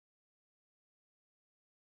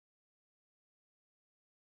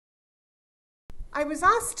I was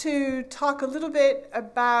asked to talk a little bit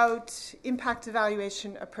about impact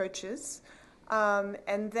evaluation approaches,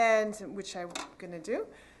 and then, which I'm going to do,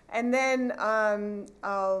 and then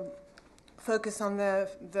I'll focus on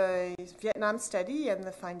the Vietnam study and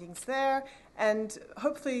the findings there, and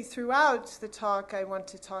hopefully throughout the talk I want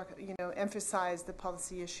to emphasize the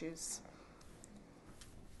policy issues.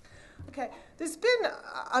 Okay, there's been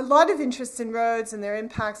a lot of interest in roads and their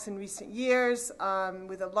impacts in recent years,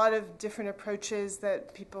 with a lot of different approaches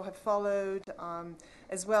that people have followed,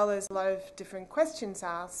 as well as a lot of different questions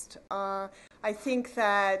asked. I think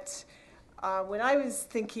that when I was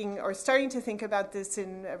thinking or starting to think about this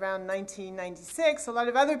in around 1996, a lot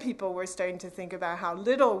of other people were starting to think about how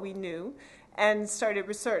little we knew and started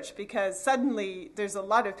research, because suddenly there's a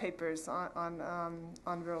lot of papers on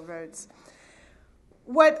rural roads.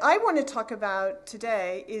 What I want to talk about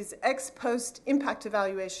today is ex post impact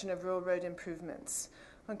evaluation of rural road improvements.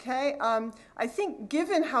 Okay, I think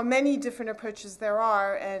given how many different approaches there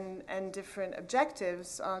are and different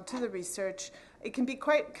objectives to the research, it can be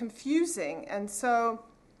quite confusing. And so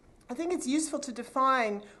I think it's useful to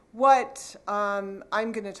define what I'm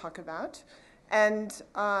going to talk about, and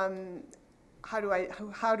how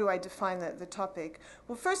do I define the topic?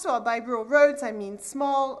 Well, first of all, by rural roads, I mean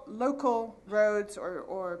small local roads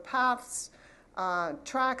or paths,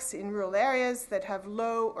 tracks in rural areas that have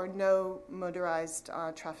low or no motorized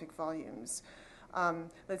traffic volumes.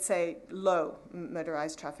 Let's say low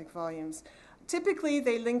motorized traffic volumes. Typically,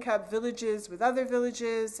 they link up villages with other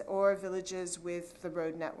villages or villages with the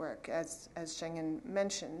road network, as Schengen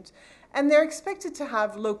mentioned. And they're expected to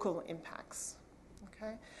have local impacts.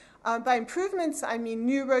 Okay? By improvements, I mean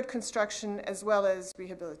new road construction as well as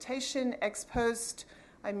rehabilitation. Ex post,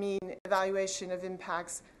 I mean evaluation of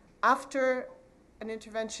impacts after an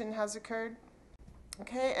intervention has occurred,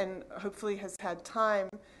 okay, and hopefully has had time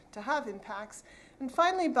to have impacts. And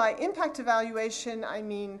finally, by impact evaluation, I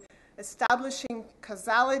mean establishing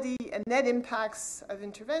causality and net impacts of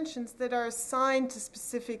interventions that are assigned to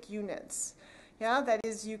specific units. Yeah, that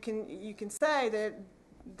is, you can say that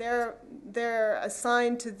they're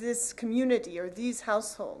assigned to this community or these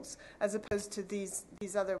households as opposed to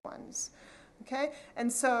these other ones. Okay,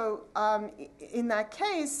 and so in that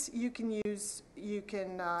case, you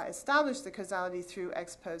can establish the causality through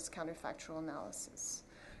ex post counterfactual analysis.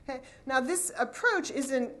 Okay, now this approach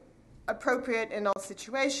isn't appropriate in all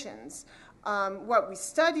situations. What we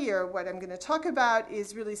study, or what I'm going to talk about,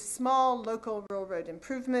 is really small local rural road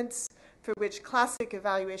improvements for which classic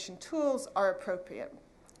evaluation tools are appropriate.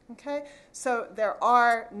 Okay, so there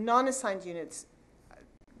are non-assigned units,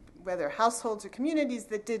 whether households or communities,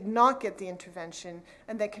 that did not get the intervention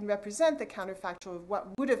and that can represent the counterfactual of what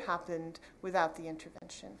would have happened without the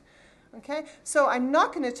intervention. Okay, so I'm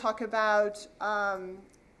not going to talk about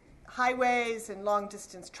highways and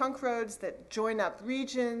long-distance trunk roads that join up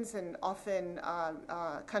regions and often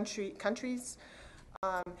countries,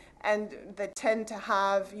 and that tend to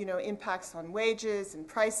have impacts on wages and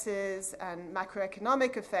prices and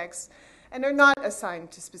macroeconomic effects, and are not assigned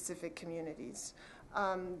to specific communities.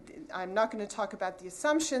 I'm not going to talk about the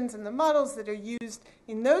assumptions and the models that are used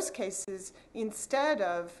in those cases instead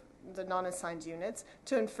of the non-assigned units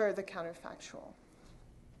to infer the counterfactual.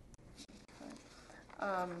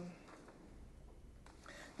 Okay.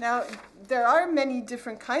 Now, there are many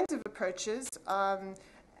different kinds of approaches,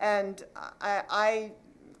 and I,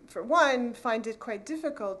 for one, find it quite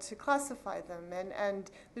difficult to classify them. And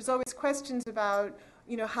there's always questions about,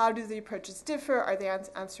 how do the approaches differ? Are they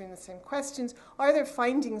answering the same questions? Are their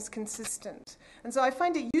findings consistent? And so I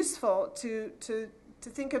find it useful to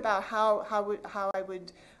think about how I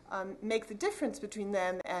would make the difference between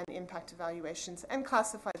them and impact evaluations and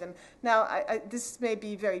classify them. Now, this may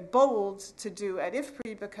be very bold to do at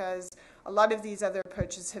IFPRI, because a lot of these other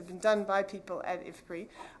approaches have been done by people at IFPRI.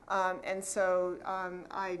 And so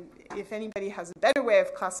if anybody has a better way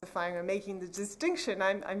of classifying or making the distinction,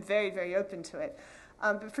 I'm very, very open to it.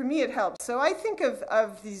 But for me, it helps. So I think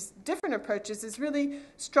of these different approaches as really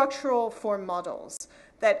structural form models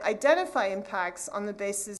that identify impacts on the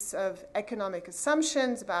basis of economic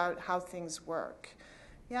assumptions about how things work.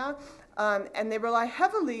 Yeah? And they rely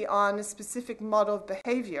heavily on a specific model of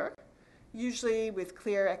behavior, usually with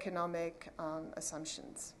clear economic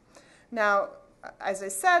assumptions. Now, as I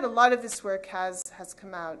said, a lot of this work has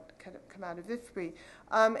come out of IFPRI.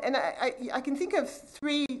 And I can think of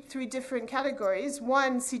three different categories.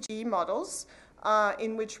 One, CGE models,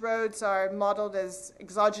 in which roads are modeled as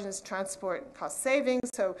exogenous transport cost savings.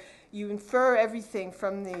 So you infer everything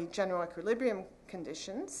from the general equilibrium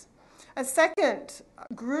conditions. A second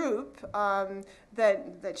group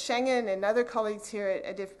that Schengen and other colleagues here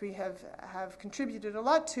at IFPRI have contributed a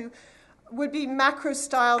lot to would be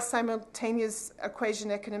macro-style simultaneous equation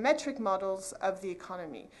econometric models of the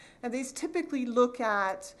economy. And these typically look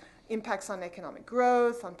at impacts on economic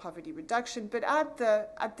growth, on poverty reduction, but at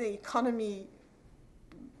the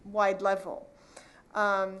economy-wide level.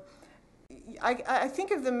 I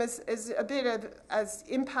think of them as a bit as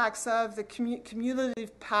impacts of the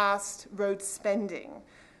cumulative past road spending,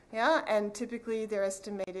 yeah, and typically they're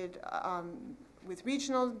estimated with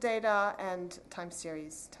regional data and time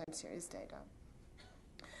series data.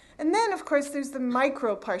 And then, of course, there's the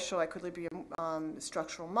micro-partial equilibrium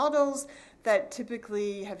structural models that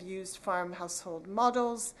typically have used farm household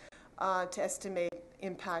models to estimate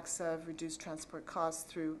impacts of reduced transport costs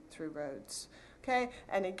through roads. Okay,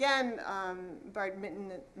 and again, Bart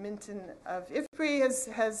Minton of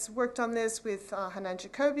IFPRI has worked on this with Hanan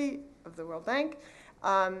Jacobi of the World Bank.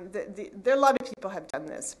 There are a lot of people have done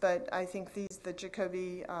this, but I think the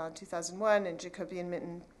Jacobi 2001 and Jacobi and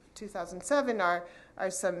Minton 2007 are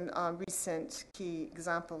some recent key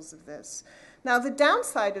examples of this. Now, the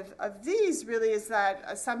downside of these really is that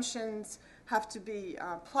assumptions have to be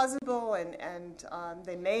plausible and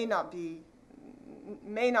they may not be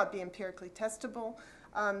empirically testable.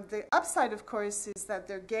 The upside, of course, is that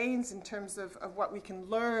there are gains in terms of what we can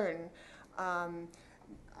learn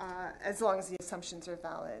as long as the assumptions are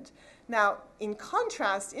valid. Now, in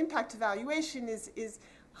contrast, impact evaluation is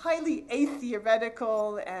highly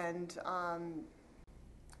atheoretical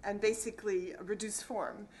and basically reduced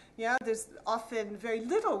form. Yeah, there's often very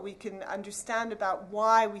little we can understand about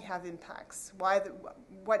why we have impacts, what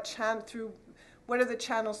are the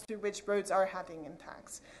channels through which roads are having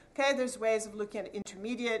impacts. Okay, there's ways of looking at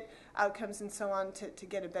intermediate outcomes and so on to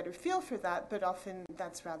get a better feel for that, but often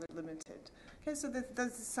that's rather limited. Okay, so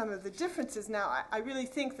those are some of the differences. Now, I really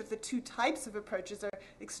think that the two types of approaches are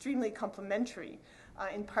extremely complementary,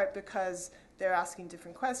 in part because they're asking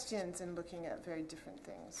different questions and looking at very different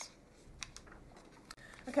things.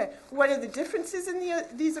 Okay, what are the differences in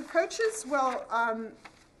these approaches? Well,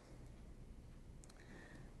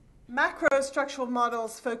 macro structural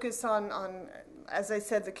models focus on, as I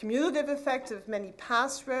said, the cumulative effect of many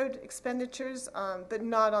past road expenditures, but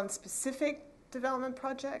not on specific development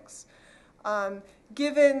projects.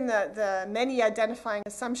 Given the many identifying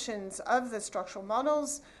assumptions of the structural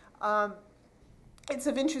models, it's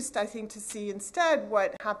of interest, I think, to see instead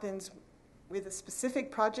what happens with a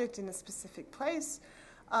specific project in a specific place.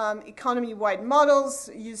 Economy-wide models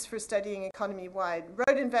used for studying economy-wide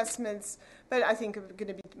road investments, but I think are going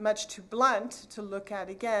to be much too blunt to look at,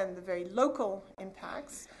 again, the very local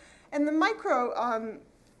impacts. And the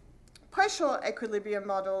micro-partial equilibrium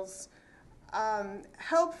models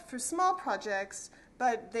help for small projects,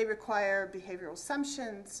 but they require behavioral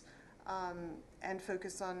assumptions and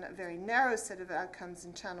focus on a very narrow set of outcomes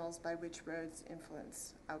and channels by which roads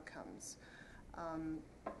influence outcomes.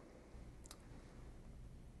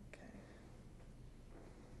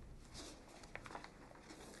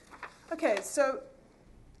 Okay, so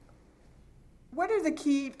what are the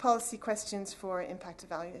key policy questions for impact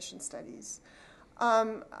evaluation studies?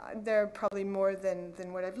 There are probably more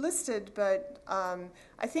than what I've listed, but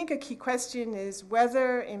I think a key question is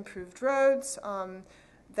whether improved roads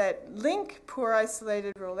that link poor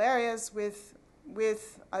isolated rural areas with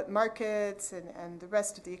markets and the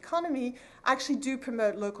rest of the economy actually do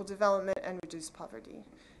promote local development and reduce poverty.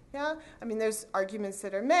 Yeah, I mean, there's arguments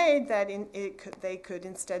that are made that they could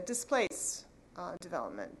instead displace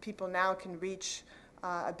development. People now can reach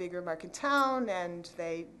a bigger market town and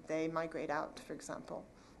they migrate out, for example.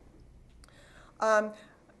 A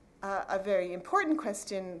very important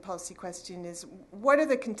policy question, is what are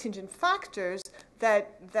the contingent factors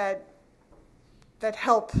that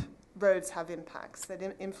help roads have impacts, that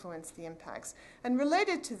influence the impacts? And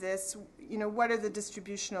related to this, what are the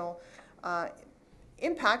distributional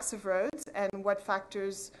impacts of roads and what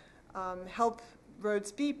factors help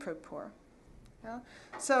roads be pro-poor? Yeah?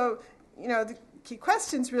 So, the key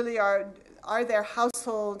questions really are there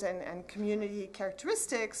household and community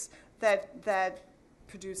characteristics that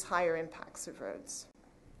produce higher impacts of roads?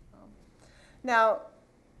 Now,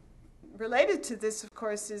 related to this, of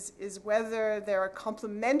course, is whether there are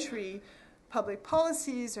complementary public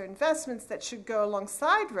policies or investments that should go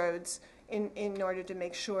alongside roads in order to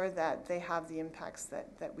make sure that they have the impacts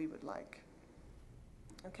that we would like,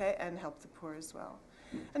 okay, and help the poor as well.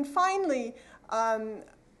 And finally, a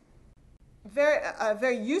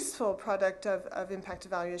very useful product of impact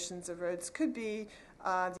evaluations of roads could be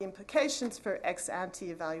the implications for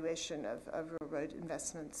ex-ante evaluation of rural road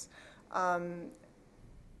investments.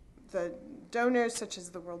 the donors, such as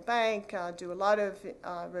the World Bank, do a lot of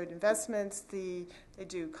road investments. They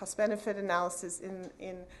do cost-benefit analysis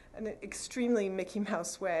in an extremely Mickey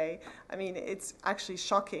Mouse way. I mean, it's actually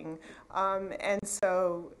shocking. And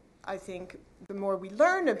so I think the more we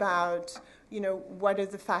learn about, what are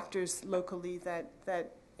the factors locally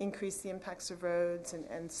that increase the impacts of roads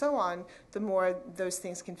and so on, the more those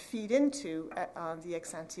things can feed into the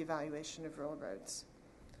ex-ante evaluation of rural roads.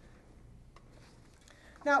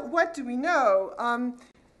 Now, what do we know?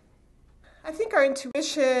 I think our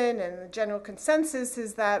intuition and the general consensus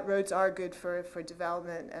is that roads are good for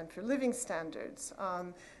development and for living standards.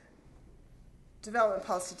 Development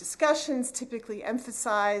policy discussions typically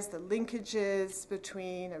emphasize the linkages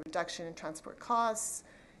between a reduction in transport costs,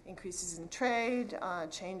 increases in trade,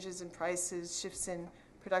 changes in prices, shifts in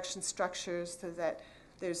production structures, so that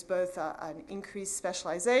there's both an increased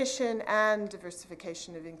specialization and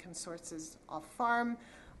diversification of income sources off-farm,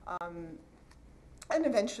 and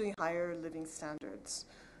eventually higher living standards.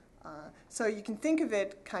 So you can think of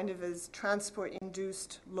it kind of as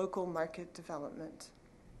transport-induced local market development.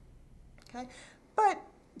 Okay? But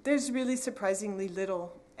there's really surprisingly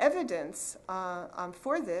little evidence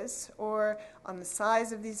for this, or on the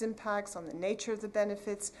size of these impacts, on the nature of the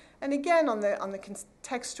benefits, and again on the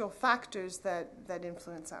contextual factors that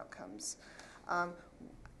influence outcomes.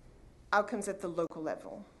 Outcomes at the local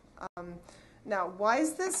level. Now, why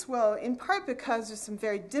is this? Well, in part because there's some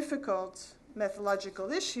very difficult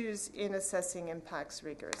methodological issues in assessing impacts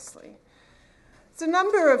rigorously. There's a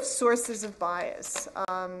number of sources of bias.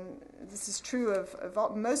 This is true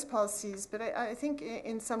of most policies, but I think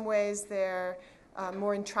in some ways they're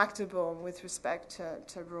more intractable with respect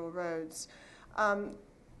to rural roads.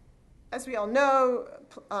 As we all know,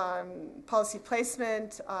 policy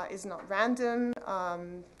placement is not random.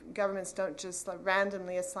 Governments don't just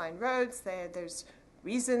randomly assign roads. There's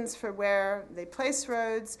reasons for where they place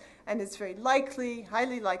roads, and it's very likely,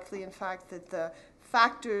 highly likely, in fact, that the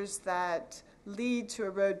factors that lead to a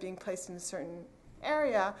road being placed in a certain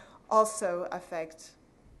area also affect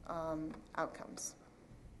outcomes.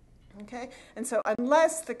 Okay? And so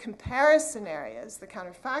unless the comparison areas, the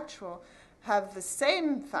counterfactual, have the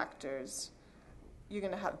same factors, you're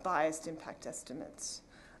going to have biased impact estimates.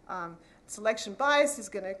 Selection bias is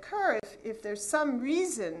going to occur if there's some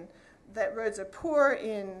reason that roads are poor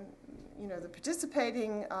in the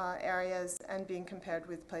participating areas and being compared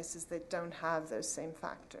with places that don't have those same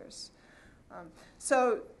factors.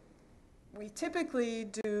 So we typically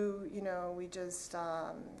do, we just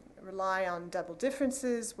rely on double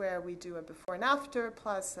differences where we do a before and after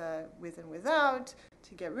plus a with and without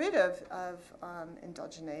to get rid of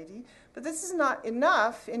endogeneity. But this is not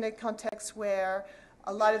enough in a context where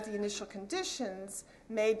a lot of the initial conditions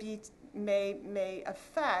may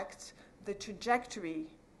affect the trajectory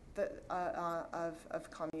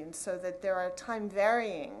of communes, so that there are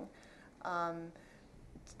time-varying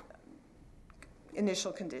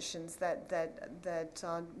initial conditions that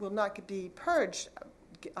will not be purged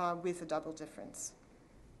with a double difference.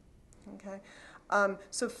 Okay,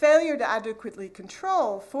 so failure to adequately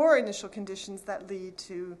control for initial conditions that lead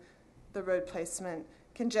to the road placement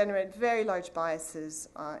can generate very large biases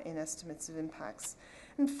in estimates of impacts.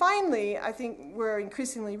 And finally, I think we're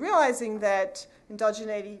increasingly realizing that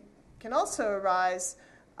endogeneity can also arise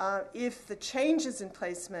if the changes in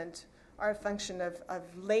placement are a function of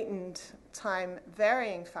latent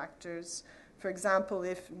time-varying factors. For example,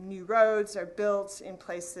 if new roads are built in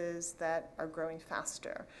places that are growing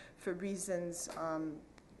faster for reasons,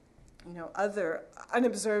 other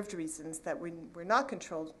unobserved reasons that we're not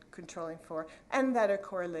controlling for, and that are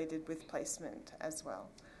correlated with placement as well.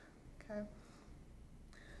 Okay.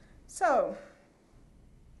 So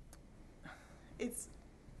it's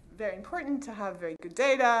very important to have very good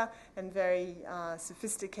data and very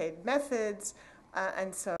sophisticated methods,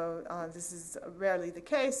 and so this is rarely the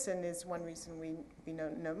case and is one reason we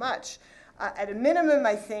don't know much. At a minimum,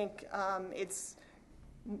 I think it's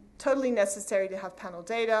totally necessary to have panel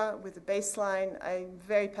data with a baseline. I'm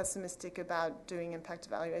very pessimistic about doing impact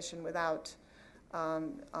evaluation without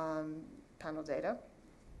panel data.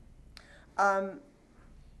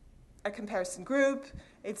 A comparison group.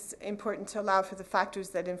 It's important to allow for the factors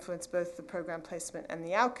that influence both the program placement and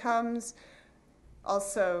the outcomes.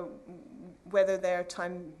 Also, whether they're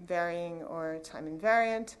time varying or time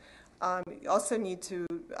invariant. You also need to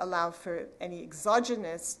allow for any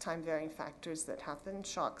exogenous time varying factors that happen,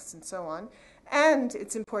 shocks and so on. And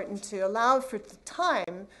it's important to allow for the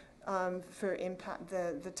time for impact,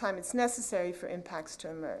 the time it's necessary for impacts to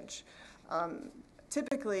emerge.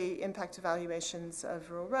 Typically, impact evaluations of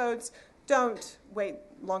rural roads don't wait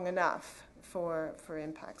long enough for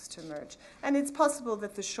impacts to emerge. And it's possible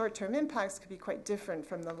that the short-term impacts could be quite different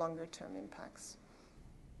from the longer-term impacts.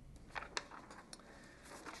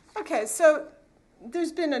 Okay, so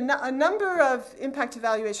there's been a number of impact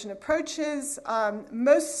evaluation approaches.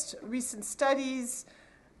 Most recent studies,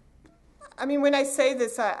 I mean, when I say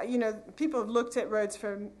this, you know, people have looked at roads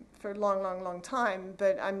for a long time,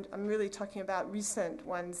 but I'm really talking about recent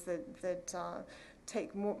ones that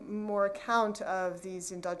take more account of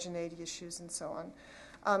these endogeneity issues and so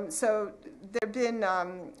on. So there have been,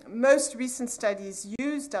 most recent studies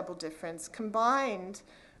use double difference combined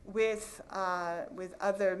with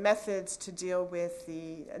other methods to deal with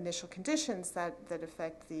the initial conditions that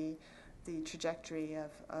affect the trajectory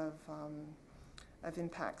of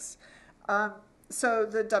impacts. So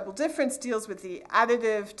the double difference deals with the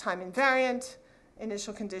additive, time invariant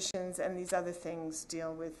initial conditions, and these other things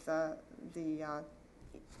deal with the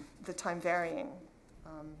time varying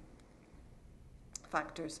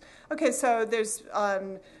factors. Okay, so there's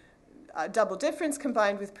a double difference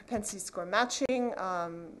combined with propensity score matching.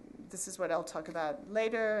 This is what I'll talk about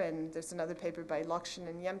later, and there's another paper by Lokshin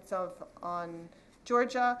and Yemtsov on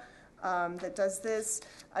Georgia that does this.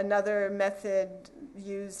 Another method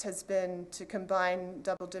used has been to combine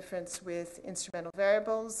double difference with instrumental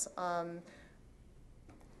variables.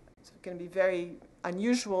 It's going to be very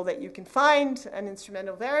unusual that you can find an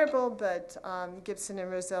instrumental variable, but Gibson and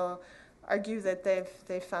Rosell argue that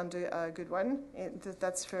they've found a good one.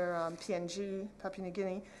 That's for PNG, Papua New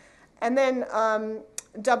Guinea. And then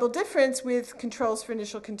double difference with controls for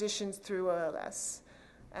initial conditions through OLS.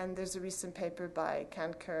 And there's a recent paper by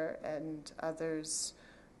Kankar and others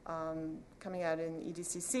coming out in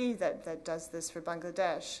EDCC that does this for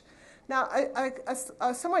Bangladesh. Now,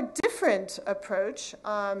 a somewhat different approach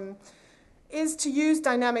is to use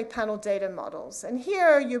dynamic panel data models. And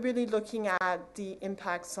here you're really looking at the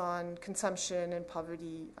impacts on consumption and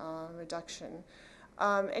poverty reduction.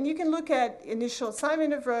 And you can look at initial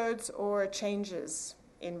assignment of roads or changes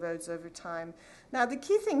in roads over time. Now, the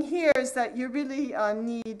key thing here is that you really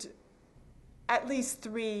need at least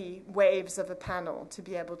 3 waves of a panel to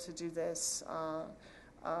be able to do this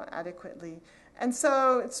adequately. And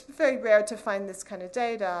so it's very rare to find this kind of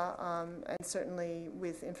data, and certainly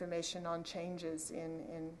with information on changes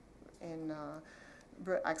in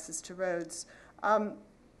access to roads.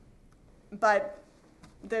 But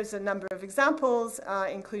there's a number of examples,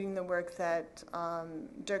 including the work that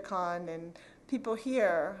Durkan and people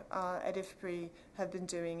here at IFPRI have been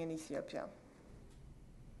doing in Ethiopia.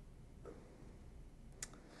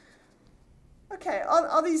 Okay,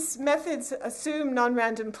 all these methods assume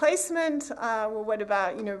non-random placement. Well, what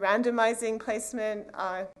about, you know, randomizing placement?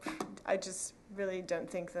 I just really don't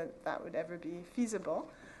think that would ever be feasible.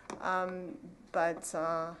 But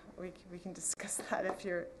we can discuss that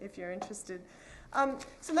if you're interested.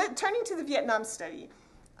 Turning to the Vietnam study.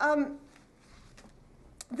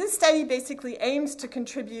 This study basically aims to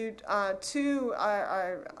contribute to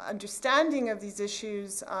our understanding of these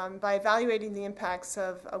issues by evaluating the impacts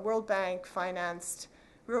of a World Bank-financed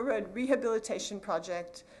railroad rehabilitation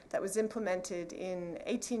project that was implemented in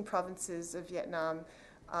 18 provinces of Vietnam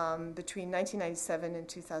between 1997 and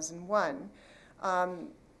 2001.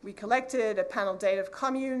 We collected a panel data of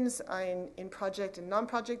communes in project and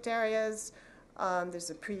non-project areas. There's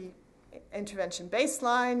a pre-intervention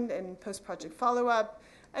baseline and post-project follow-up.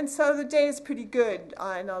 And so the data is pretty good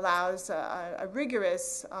and allows a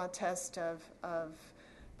rigorous test of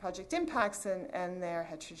project impacts and their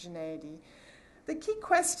heterogeneity. The key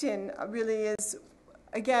question really is,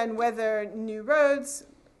 again, whether new roads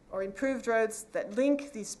or improved roads that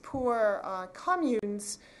link these poor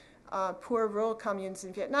communes, poor rural communes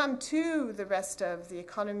in Vietnam to the rest of the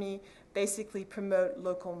economy basically promote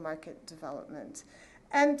local market development.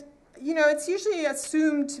 And, you know, it's usually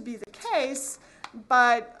assumed to be the case,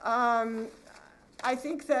 but I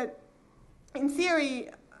think that in theory,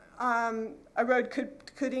 a road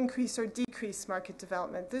could increase or decrease market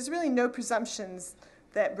development. There's really no presumptions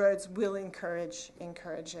that roads will encourage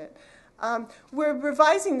it. We're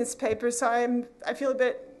revising this paper, so I feel a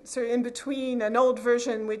bit sort of in between an old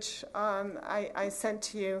version, which I sent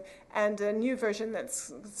to you, and a new version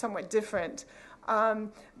that's somewhat different.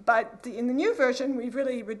 But in the new version, we've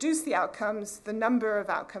really reduced the outcomes, the number of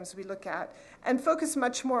outcomes we look at, and focus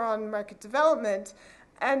much more on market development.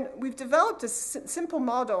 And we've developed a simple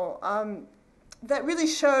model that really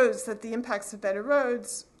shows that the impacts of better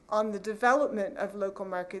roads on the development of local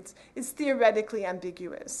markets is theoretically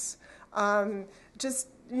ambiguous. Just,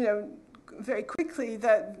 you know, very quickly,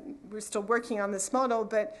 that we're still working on this model,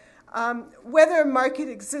 but Whether a market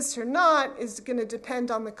exists or not is going to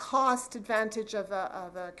depend on the cost advantage of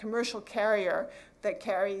a commercial carrier that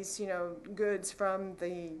carries, goods from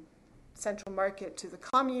the central market to the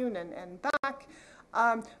commune and back,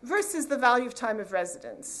 versus the value of time of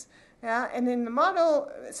residence. Yeah, and in the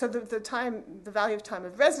model, so the value of time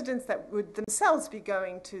of residence that would themselves be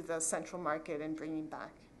going to the central market and bringing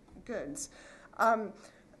back goods.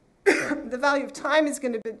 The value of time is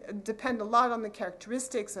going to depend a lot on the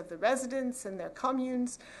characteristics of the residents and their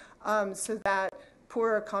communes, so that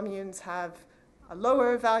poorer communes have a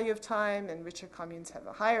lower value of time and richer communes have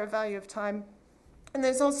a higher value of time. And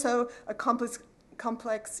there's also a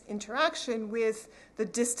complex interaction with the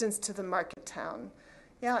distance to the market town.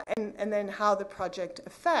 Yeah, and then how the project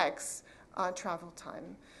affects travel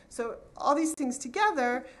time. So all these things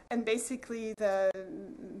together, and basically the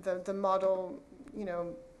model,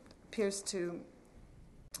 appears to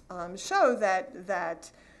show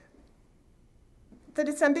that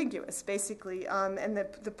it's ambiguous, basically, and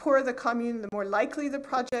that the poorer the commune, the more likely the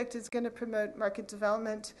project is going to promote market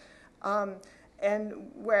development. And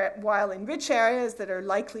while in rich areas that are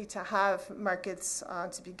likely to have markets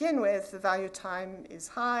to begin with, the value of time is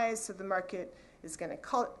high, so the market is going to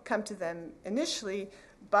come to them initially,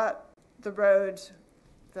 but the road,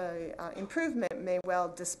 the improvement may well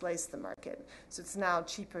displace the market. So it's now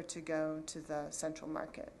cheaper to go to the central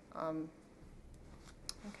market.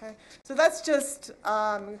 Okay, so that's just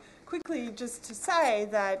quickly just to say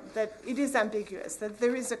that it is ambiguous, that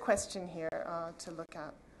there is a question here to look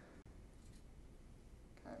at.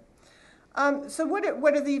 So what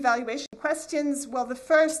are the evaluation questions? Well, the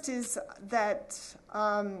first is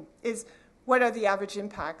what are the average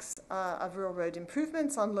impacts of rural road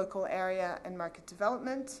improvements on local area and market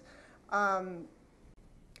development?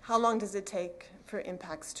 How long does it take for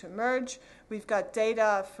impacts to emerge? We've got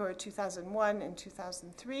data for 2001 and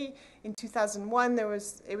 2003. In 2001,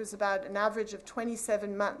 it was about an average of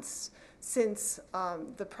 27 months since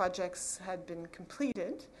the projects had been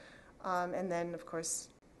completed, and then, of course,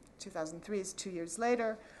 2003 is 2 years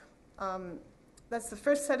later. That's the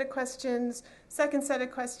first set of questions. Second set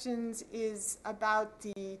of questions is about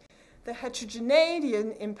the heterogeneity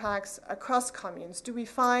in impacts across communes. Do we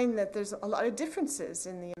find that there's a lot of differences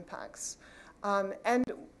in the impacts? And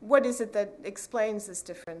what is it that explains this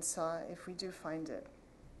difference if we do find it?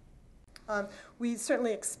 We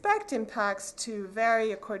certainly expect impacts to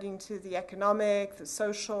vary according to the economic, the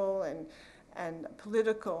social, and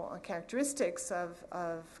political characteristics of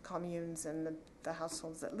communes and the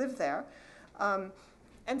households that live there. And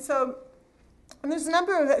there's a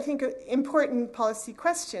number of, I think, important policy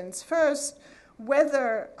questions. First,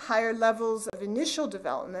 whether higher levels of initial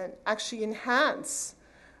development actually enhance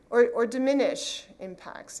or diminish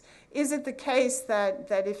impacts. Is it the case that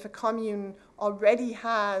if a commune already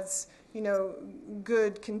has,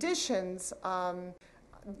 good conditions,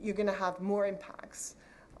 you're going to have more impacts?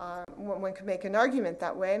 One can make an argument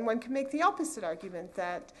that way, and one can make the opposite argument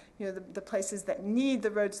that the places that need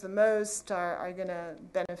the roads the most are going to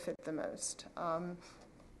benefit the most.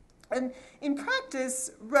 And in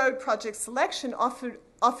practice, road project selection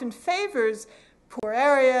often favors poor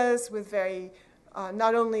areas with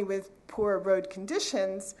not only with poor road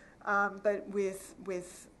conditions, but with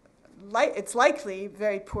it's likely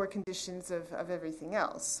very poor conditions of everything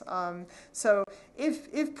else. So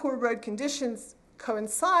if poor road conditions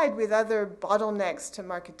coincide with other bottlenecks to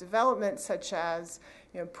market development, such as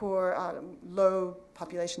poor low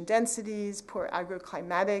population densities, poor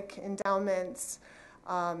agroclimatic endowments,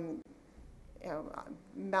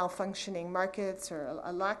 malfunctioning markets, or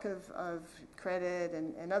a lack of credit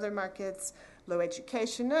and other markets, low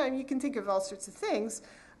education. You can think of all sorts of things.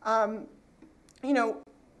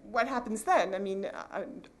 What happens then? I mean,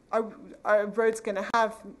 are roads going to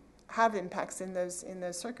have impacts in those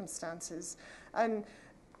circumstances? And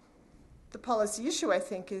the policy issue, I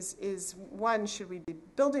think, is one, should we be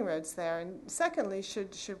building roads there? And secondly,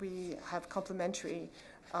 should we have complementary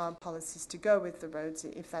policies to go with the roads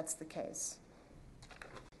if that's the case?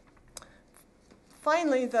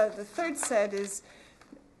 Finally, the third set is,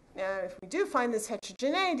 if we do find this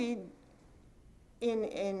heterogeneity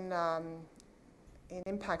in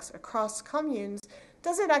impacts across communes,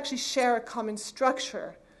 does it actually share a common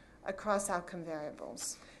structure across outcome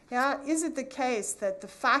variables? Is it the case that the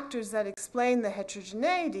factors that explain the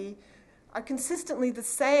heterogeneity are consistently the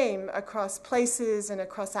same across places and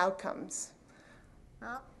across outcomes?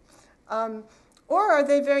 Or are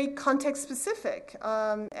they very context-specific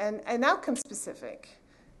and outcome-specific,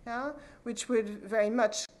 which would very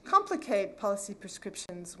much complicate policy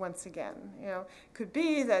prescriptions once again? It could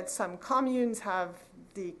be that some communes have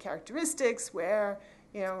the characteristics where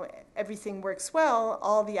everything works well,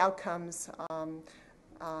 all the outcomes,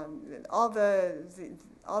 all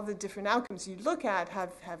the different outcomes you look at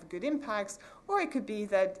have good impacts, or it could be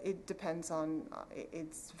that it depends on,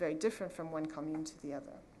 it's very different from one commune to the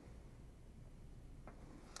other.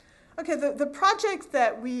 Okay, the project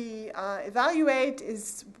that we evaluate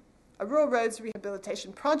is a rural roads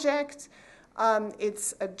rehabilitation project.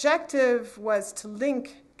 Its objective was to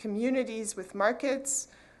link communities with markets,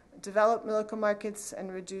 develop local markets,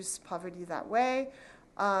 and reduce poverty that way.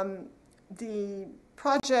 The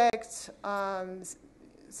project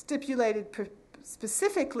stipulated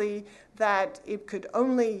specifically that it could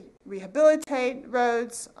only rehabilitate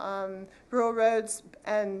roads, rural roads,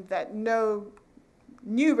 and that no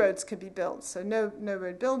new roads could be built, so no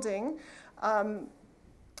road building.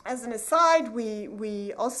 As an aside,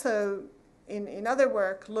 we also, in other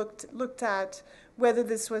work, looked at whether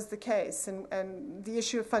this was the case and the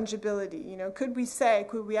issue of fungibility. Could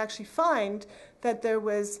we actually find that there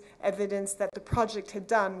was evidence that the project had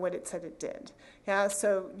done what it said it did? Yeah,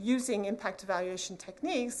 so using impact evaluation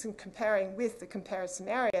techniques and comparing with the comparison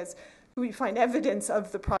areas, could we find evidence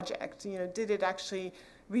of the project? Did it actually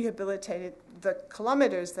rehabilitate the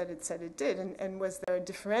kilometers that it said it did, and was there a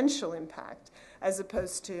differential impact as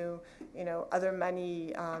opposed to other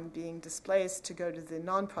money being displaced to go to the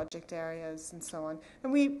non-project areas and so on?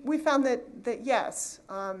 And we found that yes,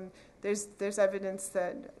 there's evidence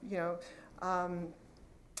that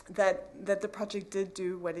that the project did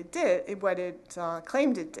do what it did, what it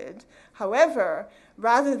claimed it did. However,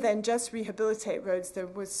 rather than just rehabilitate roads, there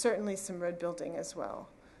was certainly some road building as well.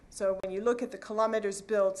 So when you look at the kilometers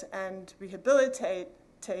built and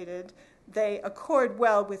rehabilitated, they accord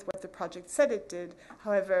well with what the project said it did.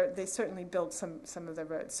 However, they certainly built some of the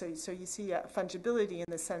roads. So you see fungibility in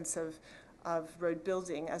the sense of road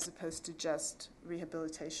building as opposed to just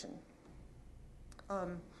rehabilitation.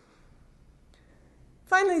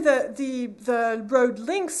 Finally, the road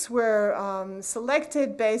links were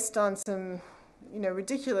selected based on some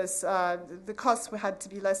ridiculous, the costs had to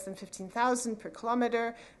be less than 15,000 per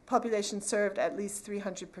kilometer, population served at least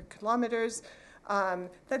 300 per kilometers.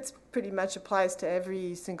 That's pretty much applies to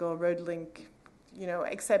every single road link,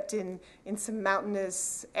 except in some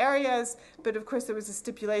mountainous areas. But of course, there was a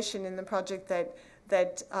stipulation in the project that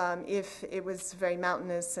if it was very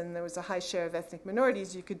mountainous and there was a high share of ethnic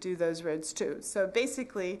minorities, you could do those roads too. So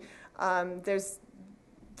basically,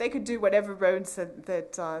 they could do whatever roads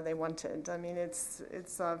that they wanted. I mean, it's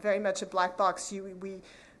very much a black box.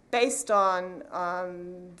 Based on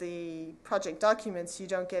the project documents, you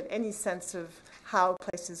don't get any sense of how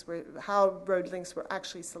road links were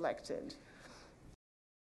actually selected.